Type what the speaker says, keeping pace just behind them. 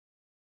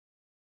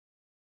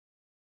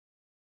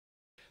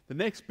The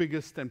next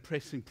biggest and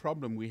pressing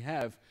problem we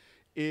have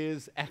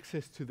is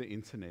access to the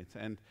internet,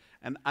 and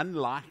an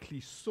unlikely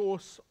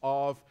source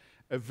of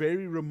a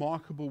very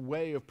remarkable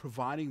way of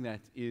providing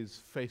that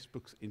is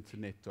Facebook's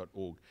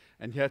internet.org.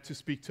 And here to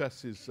speak to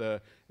us is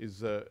a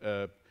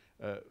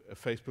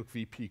Facebook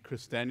VP,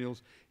 Chris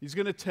Daniels. He's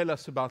going to tell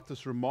us about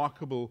this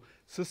remarkable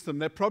system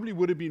that probably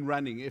would have been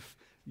running if,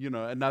 you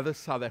know, another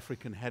South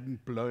African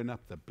hadn't blown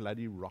up the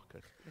bloody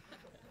rocket.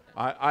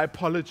 I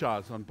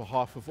apologize on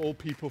behalf of all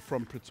people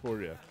from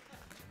Pretoria.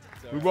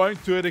 We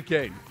won't do it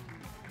again.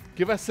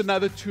 Give us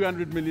another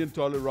 $200 million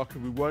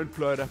rocket. We won't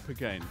blow it up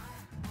again.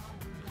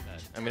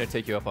 I'm going to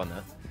take you up on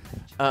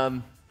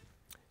that.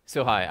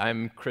 So hi,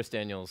 I'm Chris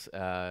Daniels,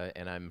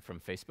 and I'm from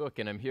Facebook,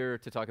 and I'm here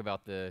to talk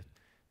about I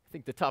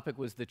think the topic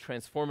was the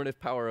transformative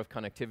power of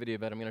connectivity,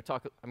 but I'm going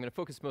to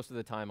focus most of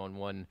the time on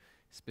one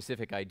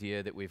specific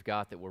idea that we've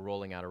got that we're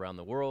rolling out around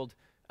the world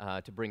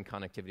to bring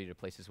connectivity to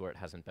places where it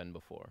hasn't been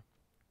before.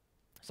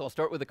 So I'll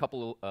start with a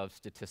couple of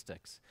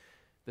statistics.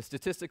 The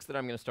statistics that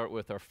I'm going to start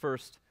with are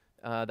first,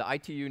 the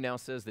ITU now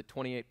says that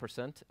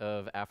 28%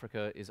 of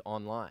Africa is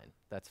online.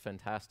 That's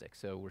fantastic.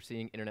 So we're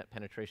seeing internet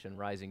penetration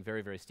rising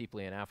very, very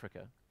steeply in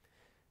Africa.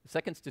 The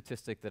second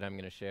statistic that I'm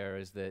going to share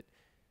is that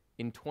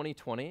in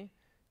 2020,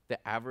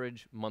 the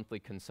average monthly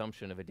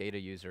consumption of a data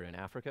user in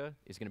Africa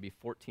is going to be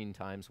 14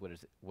 times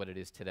what it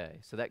is today.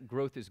 So that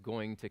growth is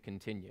going to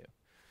continue.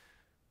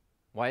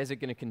 Why is it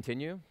going to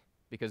continue?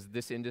 Because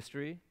this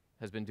industry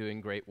has been doing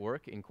great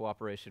work in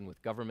cooperation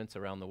with governments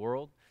around the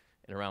world,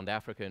 and around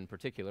Africa in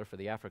particular, for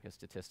the Africa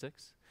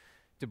statistics,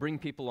 to bring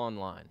people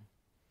online.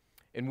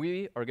 And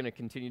we are going to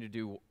continue to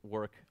do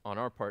work on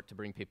our part to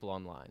bring people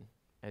online.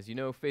 As you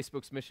know,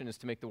 Facebook's mission is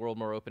to make the world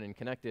more open and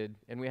connected,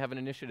 and we have an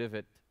initiative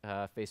at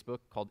Facebook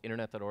called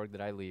internet.org that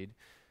I lead,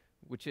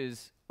 which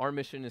is, our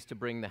mission is to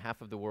bring the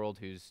half of the world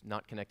who's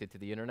not connected to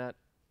the internet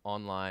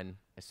online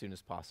as soon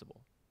as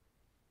possible.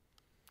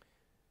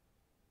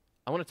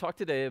 I want to talk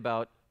today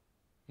about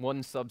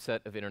one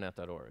subset of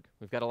internet.org.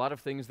 We've got a lot of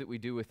things that we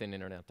do within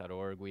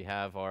internet.org. We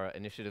have our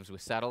initiatives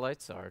with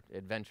satellites, our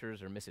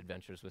adventures or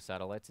misadventures with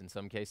satellites in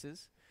some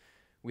cases.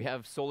 We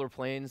have solar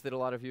planes that a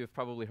lot of you have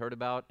probably heard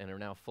about and are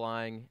now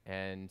flying,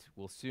 and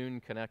will soon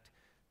connect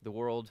the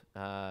world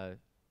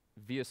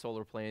via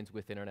solar planes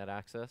with internet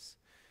access.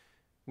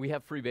 We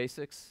have Free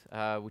Basics,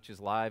 which is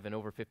live in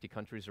over 50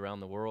 countries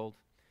around the world.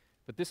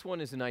 But this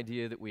one is an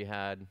idea that we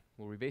had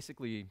where we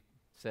basically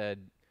said,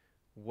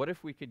 what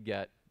if we could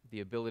get the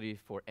ability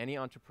for any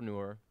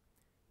entrepreneur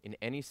in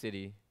any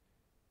city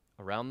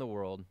around the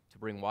world to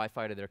bring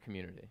Wi-Fi to their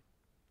community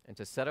and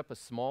to set up a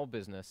small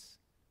business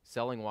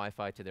selling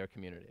Wi-Fi to their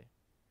community?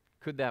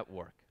 Could that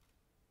work?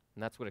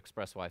 And that's what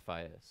Express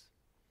WiFi is.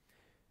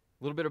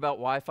 A little bit about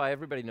Wi-Fi.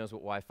 Everybody knows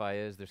what Wi-Fi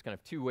is. There's kind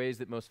of two ways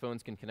that most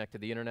phones can connect to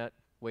the internet.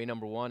 Way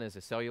number one is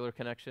a cellular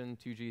connection,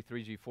 2G,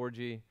 3G,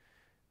 4G.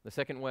 The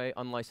second way,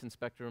 unlicensed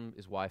spectrum,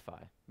 is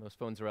Wi-Fi. Most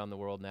phones around the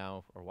world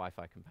now are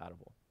Wi-Fi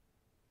compatible.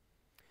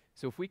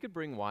 So if we could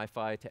bring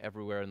Wi-Fi to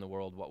everywhere in the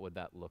world, what would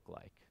that look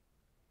like?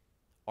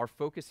 Our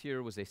focus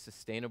here was a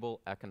sustainable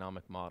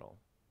economic model.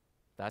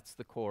 That's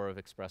the core of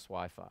Express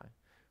Wi-Fi.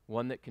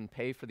 One that can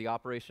pay for the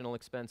operational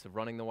expense of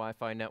running the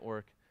Wi-Fi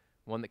network,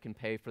 one that can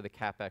pay for the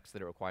CapEx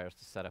that it requires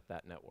to set up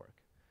that network.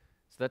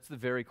 So that's the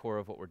very core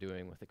of what we're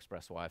doing with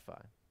Express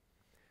Wi-Fi.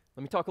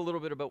 Let me talk a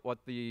little bit about what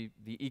the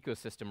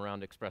ecosystem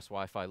around Express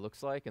Wi-Fi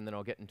looks like, and then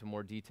I'll get into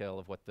more detail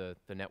of what the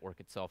network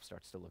itself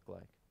starts to look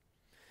like.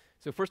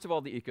 So first of all,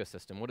 the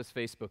ecosystem. What is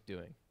Facebook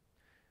doing?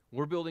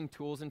 We're building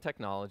tools and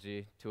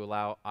technology to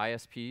allow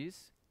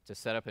ISPs to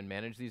set up and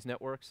manage these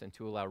networks, and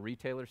to allow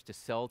retailers to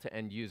sell to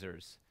end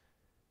users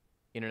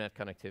internet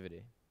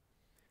connectivity.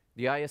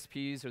 The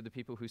ISPs are the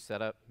people who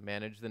set up,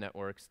 manage the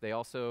networks. They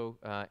also,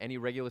 any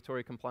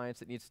regulatory compliance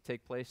that needs to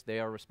take place, they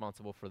are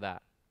responsible for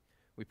that.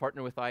 We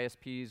partner with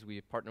ISPs,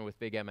 we partner with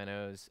big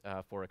MNOs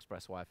for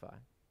Express Wi-Fi.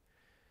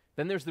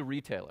 Then there's the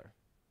retailer.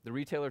 The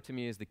retailer, to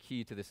me, is the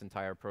key to this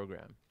entire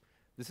program.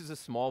 This is a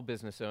small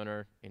business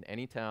owner in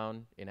any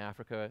town, in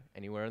Africa,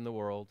 anywhere in the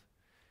world.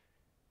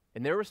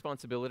 And their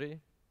responsibility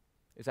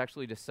is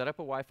actually to set up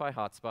a Wi-Fi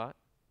hotspot,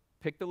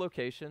 pick the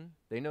location.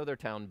 They know their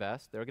town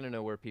best. They're going to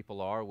know where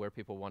people are, where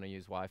people want to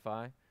use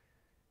Wi-Fi.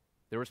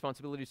 Their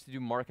responsibility is to do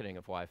marketing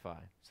of Wi-Fi.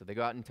 So they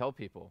go out and tell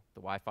people,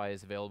 the Wi-Fi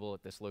is available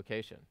at this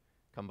location.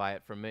 Come buy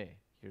it from me.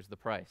 Here's the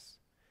price.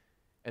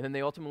 And then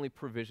they ultimately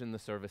provision the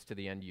service to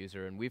the end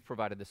user, and we've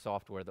provided the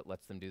software that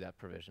lets them do that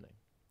provisioning.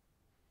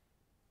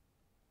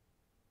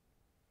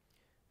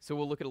 So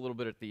we'll look at a little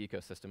bit at the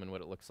ecosystem and what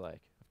it looks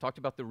like. I've talked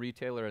about the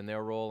retailer and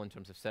their role in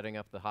terms of setting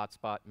up the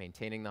hotspot,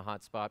 maintaining the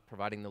hotspot,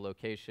 providing the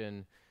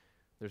location.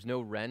 There's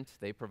no rent.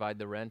 They provide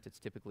the rent. It's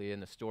typically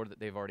in the store that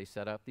they've already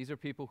set up. These are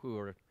people who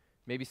are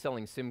maybe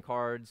selling SIM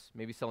cards,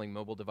 maybe selling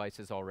mobile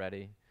devices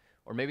already,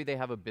 or maybe they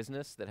have a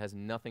business that has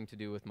nothing to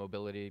do with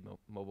mobility,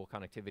 mobile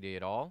connectivity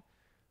at all,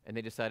 and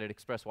they decided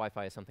Express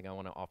Wi-Fi is something I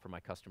want to offer my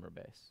customer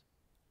base.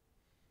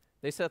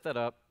 They set that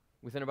up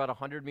within about a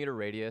 100-meter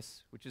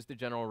radius, which is the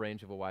general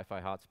range of a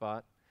Wi-Fi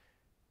hotspot.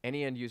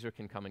 Any end user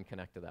can come and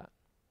connect to that.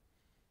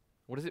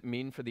 What does it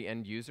mean for the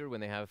end user when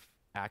they have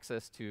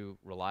access to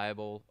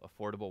reliable,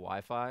 affordable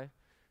Wi-Fi.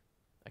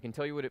 I can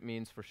tell you what it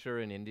means for sure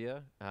in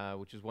India,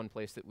 which is one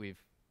place that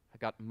we've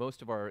got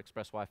most of our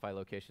Express Wi-Fi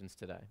locations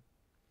today.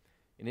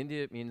 In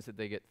India, it means that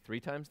they get 3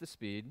 times the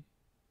speed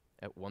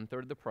at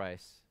 1/3 the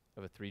price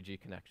of a 3G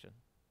connection.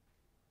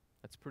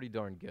 That's pretty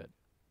darn good.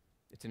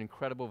 It's an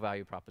incredible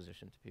value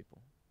proposition to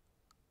people.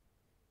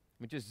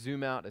 Let me just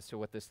zoom out as to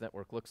what this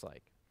network looks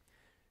like.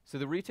 So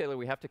the retailer,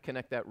 we have to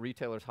connect that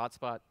retailer's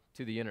hotspot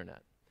to the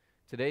internet.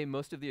 Today,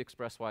 most of the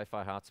Express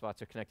Wi-Fi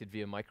hotspots are connected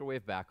via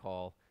microwave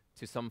backhaul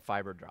to some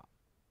fiber drop.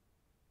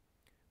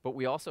 But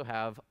we also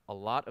have a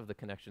lot of the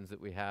connections that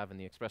we have in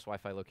the Express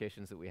Wi-Fi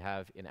locations that we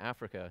have in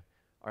Africa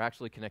are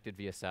actually connected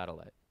via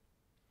satellite.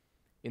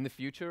 In the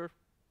future,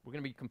 we're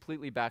going to be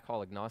completely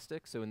backhaul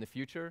agnostic. So in the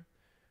future,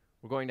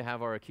 we're going to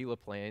have our Aquila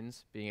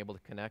planes being able to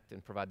connect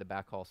and provide the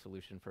backhaul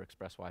solution for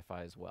Express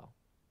Wi-Fi as well.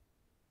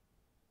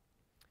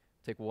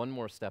 Take one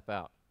more step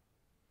out.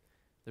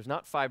 There's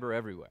not fiber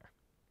everywhere.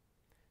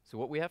 So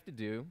what we have to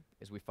do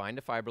is we find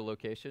a fiber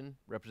location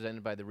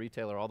represented by the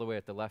retailer all the way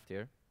at the left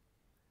here.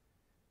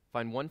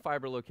 Find one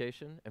fiber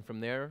location, and from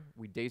there,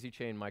 we daisy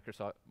chain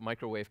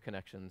microwave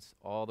connections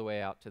all the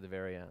way out to the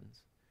very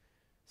ends.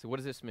 So what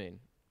does this mean?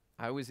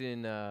 I was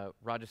in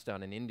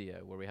Rajasthan in India,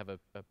 where we have a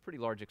pretty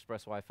large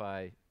Express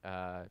Wi-Fi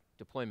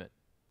deployment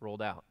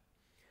rolled out.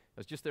 I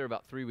was just there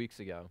about 3 weeks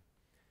ago.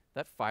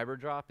 That fiber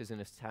drop is in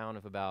a town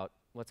of about,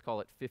 let's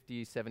call it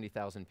 50,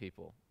 70,000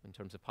 people in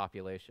terms of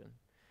population.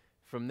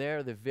 From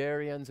there, the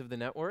very ends of the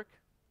network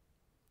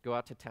go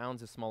out to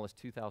towns as small as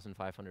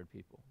 2,500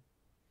 people.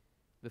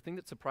 The thing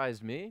that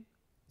surprised me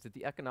is that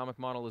the economic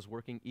model is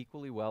working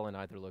equally well in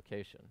either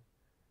location.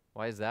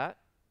 Why is that?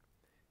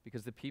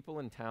 Because the people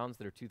in towns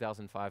that are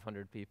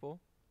 2,500 people,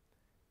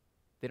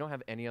 they don't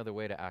have any other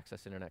way to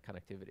access internet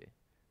connectivity.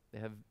 They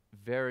have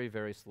very,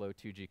 very slow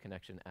 2G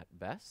connection at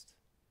best,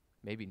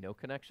 maybe no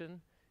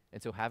connection,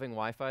 and so having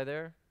Wi-Fi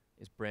there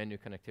is brand new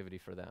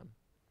connectivity for them.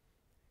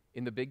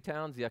 In the big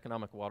towns, the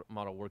economic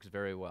model works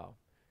very well.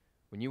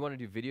 When you want to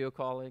do video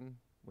calling,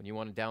 when you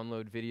want to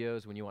download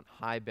videos, when you want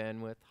high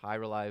bandwidth, high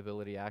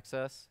reliability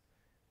access,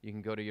 you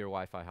can go to your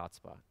Wi-Fi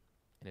hotspot,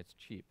 and it's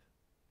cheap.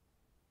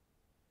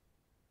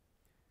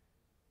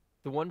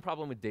 The one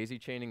problem with daisy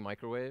chaining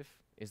microwave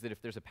is that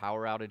if there's a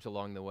power outage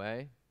along the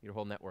way, your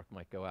whole network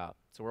might go out.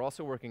 So we're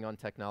also working on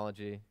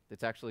technology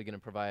that's actually going to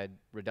provide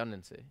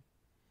redundancy,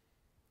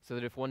 so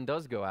that if one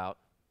does go out,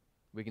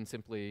 we can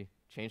simply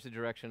change the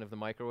direction of the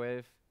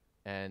microwave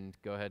and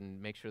go ahead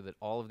and make sure that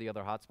all of the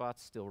other hotspots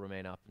still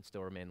remain up and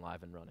still remain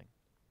live and running.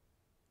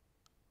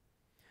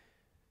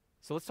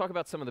 So let's talk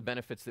about some of the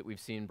benefits that we've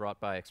seen brought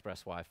by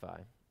Express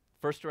Wi-Fi.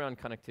 First around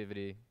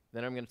connectivity,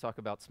 then I'm going to talk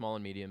about small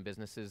and medium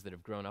businesses that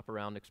have grown up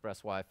around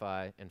Express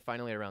Wi-Fi, and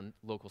finally around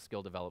local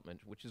skill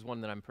development, which is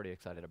one that I'm pretty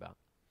excited about.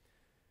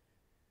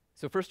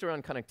 So first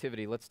around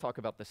connectivity, let's talk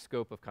about the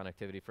scope of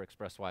connectivity for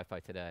Express Wi-Fi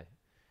today.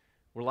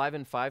 We're live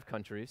in 5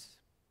 countries.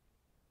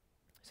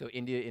 So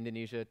India,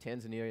 Indonesia,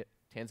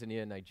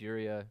 Tanzania,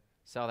 Nigeria,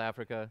 South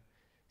Africa,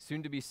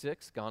 soon to be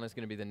 6. Ghana is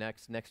going to be the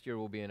next. Next year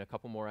we'll be in a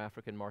couple more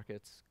African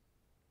markets,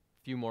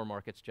 few more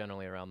markets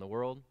generally around the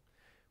world.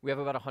 We have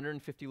about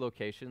 150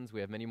 locations. We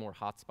have many more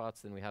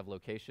hotspots than we have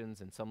locations.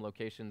 In some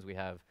locations, we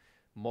have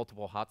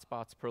multiple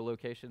hotspots per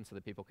location so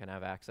that people can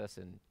have access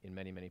in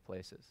many, many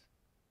places.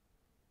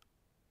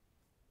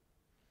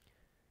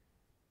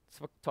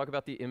 Let's talk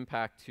about the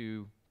impact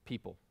to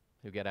people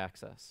who get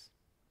access.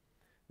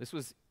 This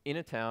was in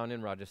a town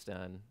in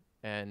Rajasthan,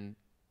 and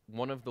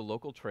one of the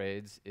local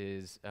trades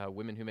is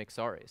women who make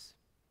saris.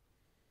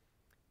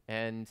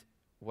 And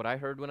what I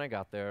heard when I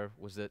got there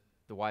was that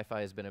the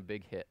Wi-Fi has been a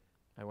big hit.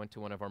 I went to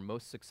one of our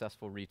most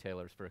successful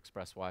retailers for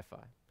Express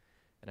Wi-Fi,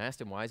 and I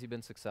asked him, why has he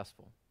been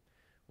successful?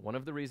 One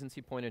of the reasons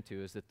he pointed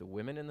to is that the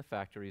women in the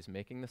factories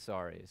making the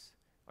saris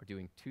are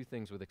doing 2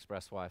 things with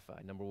Express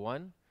Wi-Fi. Number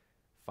 1,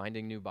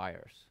 finding new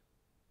buyers.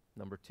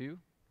 Number 2,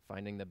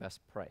 finding the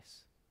best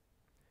price.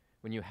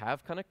 When you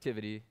have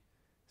connectivity,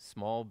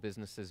 small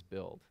businesses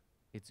build.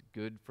 It's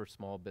good for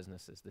small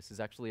businesses. This is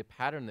actually a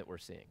pattern that we're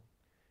seeing.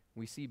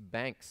 We see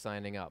banks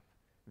signing up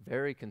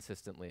very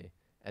consistently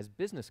as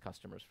business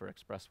customers for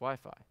Express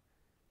Wi-Fi.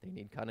 They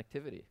need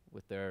connectivity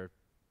with their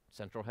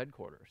central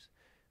headquarters.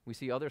 We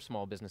see other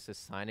small businesses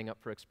signing up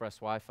for Express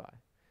Wi-Fi.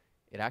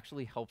 It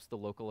actually helps the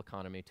local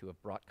economy to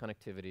have brought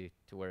connectivity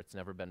to where it's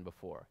never been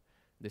before.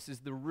 This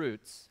is the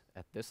roots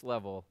at this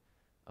level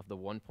of the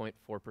 1.4%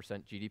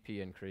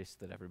 GDP increase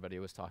that everybody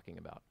was talking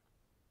about.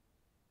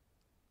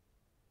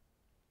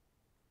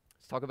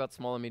 Let's talk about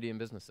small and medium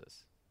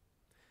businesses.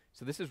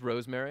 So this is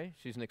Rosemary.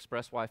 She's an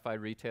Express Wi-Fi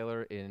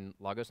retailer in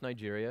Lagos,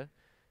 Nigeria.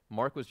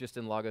 Mark was just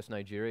in Lagos,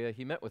 Nigeria.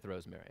 He met with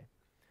Rosemary.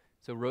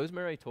 So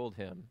Rosemary told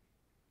him,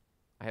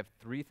 I have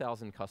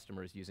 3,000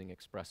 customers using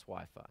Express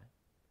Wi-Fi,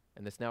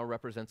 and this now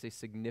represents a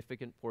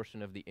significant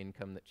portion of the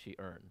income that she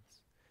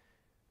earns.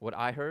 What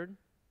I heard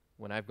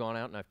when I've gone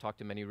out and I've talked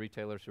to many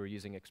retailers who are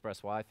using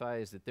Express Wi-Fi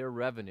is that their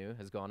revenue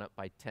has gone up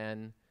by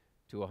 10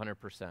 to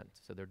 100%.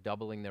 So they're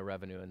doubling their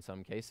revenue in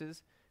some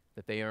cases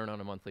that they earn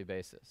on a monthly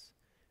basis.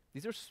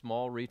 These are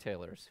small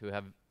retailers who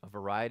have a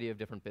variety of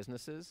different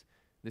businesses.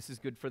 This is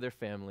good for their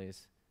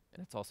families,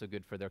 and it's also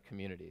good for their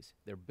communities.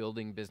 They're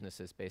building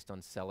businesses based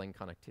on selling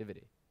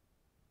connectivity.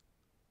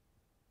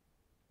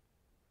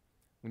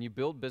 When you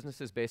build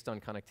businesses based on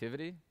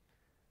connectivity,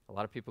 a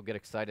lot of people get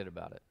excited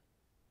about it.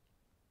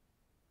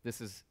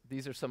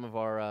 These are some of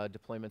our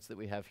deployments that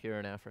we have here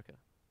in Africa.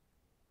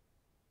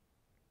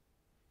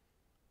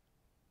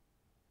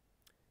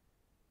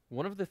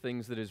 One of the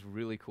things that is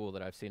really cool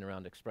that I've seen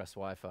around Express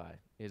Wi-Fi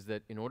is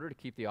that in order to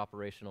keep the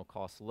operational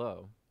costs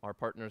low, our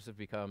partners have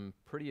become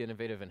pretty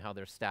innovative in how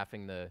they're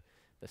staffing the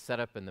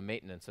setup and the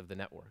maintenance of the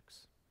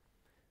networks.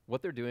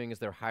 What they're doing is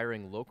they're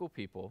hiring local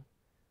people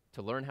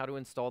to learn how to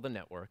install the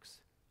networks,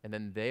 and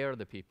then they are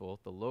the people,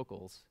 the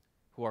locals,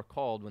 who are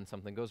called when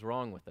something goes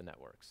wrong with the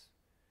networks.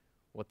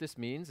 What this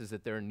means is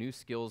that there are new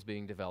skills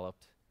being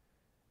developed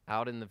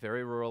out in the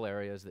very rural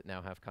areas that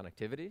now have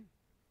connectivity.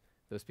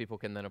 Those people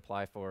can then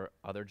apply for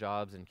other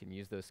jobs and can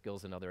use those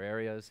skills in other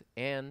areas.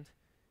 And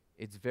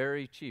it's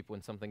very cheap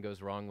when something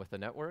goes wrong with the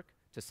network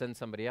to send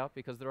somebody out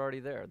because they're already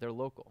there. They're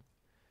local.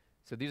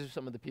 So these are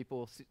some of the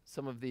people,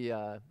 some of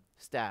the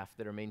staff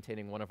that are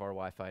maintaining one of our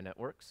Wi-Fi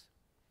networks.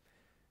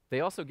 They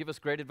also give us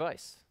great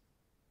advice.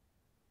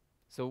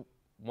 So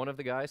one of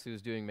the guys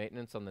who's doing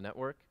maintenance on the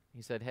network,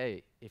 he said,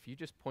 hey, if you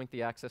just point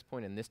the access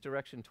point in this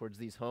direction towards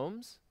these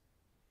homes,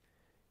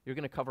 you're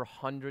going to cover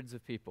hundreds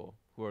of people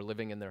who are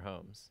living in their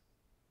homes.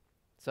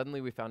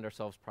 Suddenly we found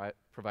ourselves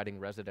providing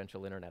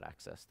residential internet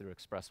access through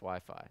Express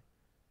Wi-Fi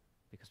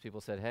because people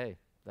said, hey,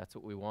 that's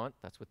what we want,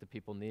 that's what the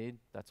people need,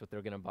 that's what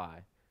they're going to buy.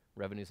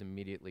 Revenues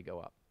immediately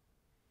go up.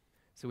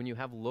 So when you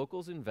have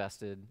locals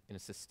invested in a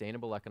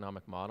sustainable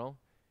economic model,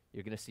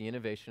 you're going to see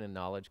innovation and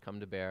knowledge come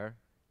to bear,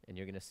 and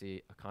you're going to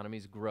see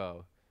economies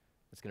grow.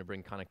 It's going to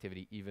bring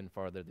connectivity even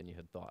farther than you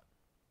had thought.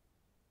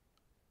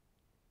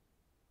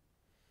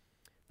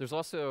 There's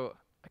also,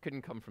 I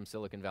couldn't come from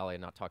Silicon Valley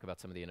and not talk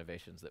about some of the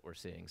innovations that we're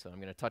seeing, so I'm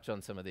going to touch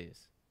on some of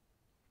these.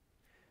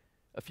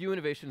 A few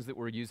innovations that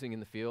we're using in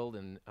the field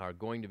and are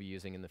going to be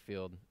using in the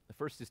field. The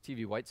first is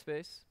TV white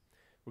space.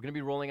 We're going to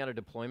be rolling out a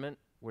deployment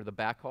where the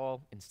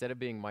backhaul, instead of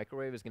being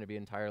microwave, is going to be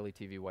entirely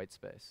TV white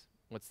space.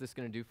 What's this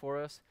going to do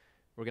for us?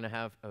 We're going to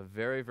have a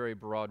very, very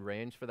broad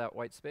range for that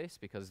white space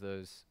because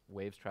those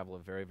waves travel a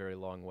very, very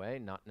long way,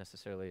 not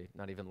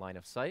even line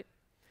of sight.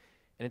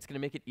 And it's going to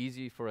make it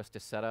easy for us to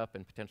set up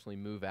and potentially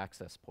move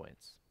access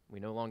points. We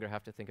no longer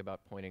have to think about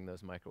pointing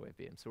those microwave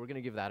beams. So we're going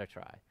to give that a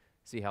try,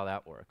 see how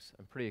that works.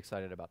 I'm pretty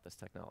excited about this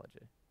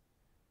technology.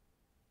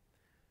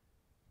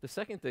 The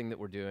second thing that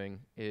we're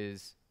doing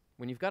is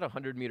when you've got a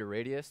 100-meter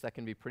radius, that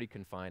can be pretty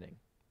confining.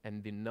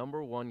 And the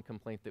number one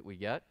complaint that we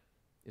get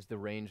is the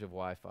range of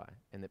Wi-Fi,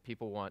 and that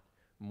people want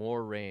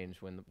more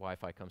range when the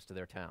Wi-Fi comes to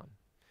their town.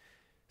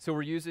 So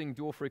we're using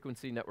dual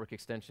frequency network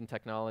extension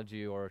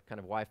technology or kind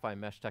of Wi-Fi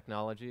mesh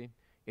technology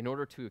in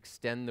order to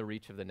extend the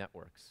reach of the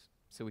networks.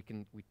 So we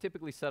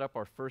typically set up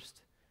our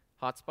first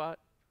hotspot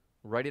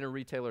right in a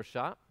retailer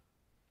shop,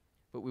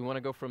 but we want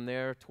to go from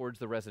there towards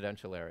the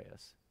residential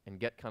areas and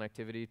get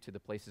connectivity to the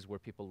places where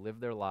people live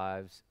their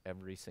lives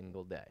every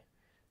single day.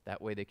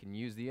 That way they can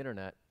use the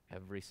internet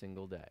every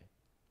single day.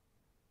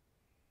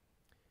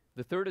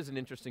 The third is an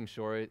interesting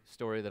story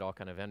that I'll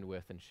kind of end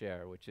with and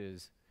share, which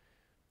is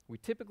we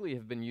typically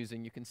have been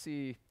using, you can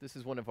see, this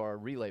is one of our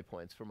relay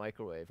points for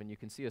microwave, and you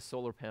can see a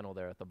solar panel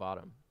there at the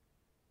bottom.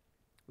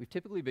 We've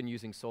typically been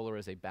using solar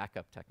as a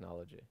backup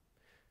technology.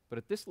 But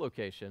at this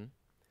location,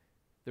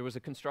 there was a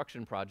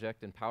construction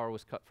project and power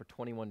was cut for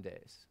 21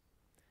 days.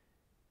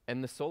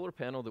 And the solar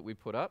panel that we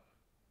put up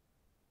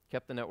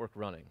kept the network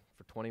running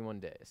for 21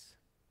 days.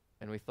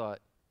 And we thought,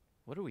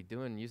 what are we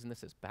doing using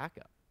this as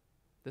backup?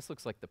 This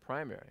looks like the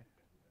primary.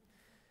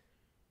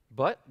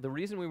 But the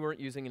reason we weren't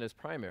using it as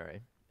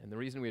primary, and the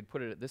reason we had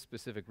put it at this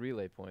specific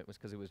relay point was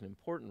because it was an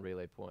important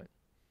relay point,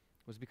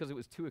 was because it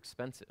was too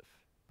expensive.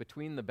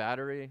 Between the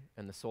battery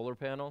and the solar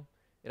panel,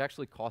 it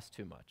actually cost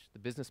too much. The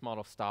business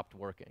model stopped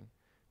working.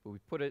 But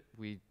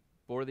we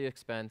bore the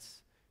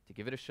expense to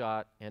give it a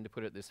shot and to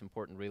put it at this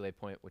important relay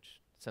point,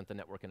 which sent the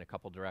network in a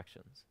couple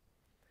directions.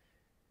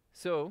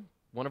 So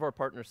one of our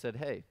partners said,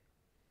 hey,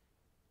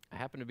 I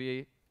happen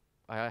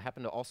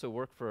to also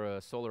work for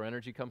a solar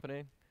energy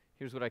company.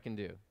 Here's what I can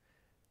do.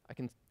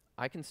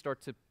 I can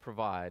start to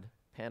provide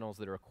panels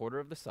that are a quarter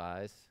of the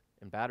size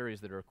and batteries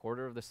that are a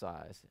quarter of the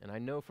size. And I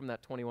know from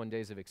that 21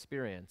 days of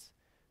experience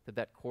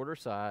that quarter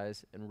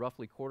size and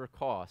roughly quarter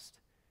cost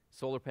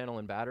solar panel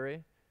and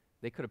battery,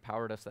 they could have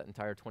powered us that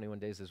entire 21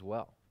 days as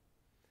well.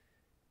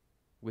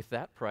 With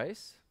that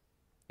price,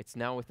 it's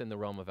now within the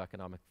realm of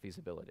economic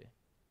feasibility.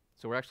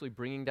 So we're actually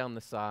bringing down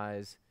the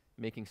size,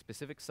 making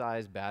specific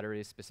size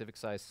batteries, specific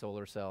size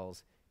solar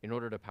cells in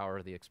order to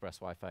power the Express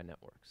Wi-Fi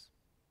networks.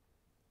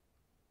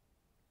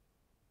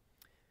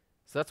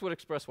 So that's what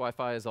Express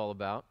Wi-Fi is all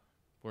about.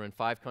 We're in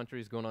 5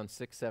 countries, going on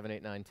 6, 7,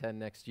 8, 9, 10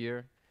 next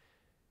year.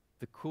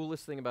 The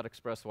coolest thing about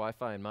Express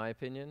Wi-Fi, in my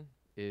opinion,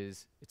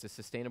 is it's a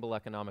sustainable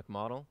economic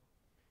model.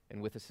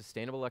 And with a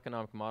sustainable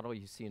economic model,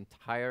 you see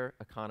entire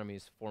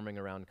economies forming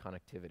around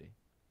connectivity.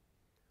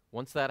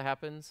 Once that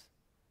happens,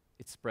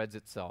 it spreads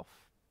itself.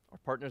 Our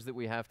partners that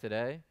we have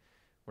today,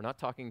 we're not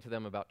talking to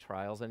them about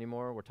trials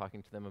anymore. We're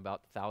talking to them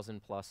about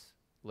 1,000+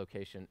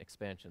 location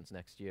expansions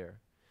next year.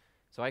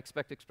 So I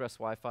expect Express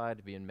Wi-Fi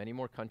to be in many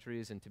more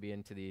countries and to be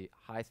into the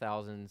high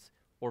thousands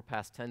or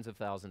past tens of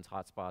thousands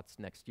hotspots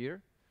next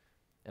year.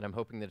 And I'm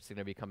hoping that it's going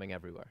to be coming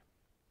everywhere.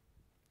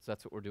 So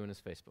that's what we're doing as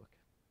Facebook.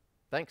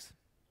 Thanks.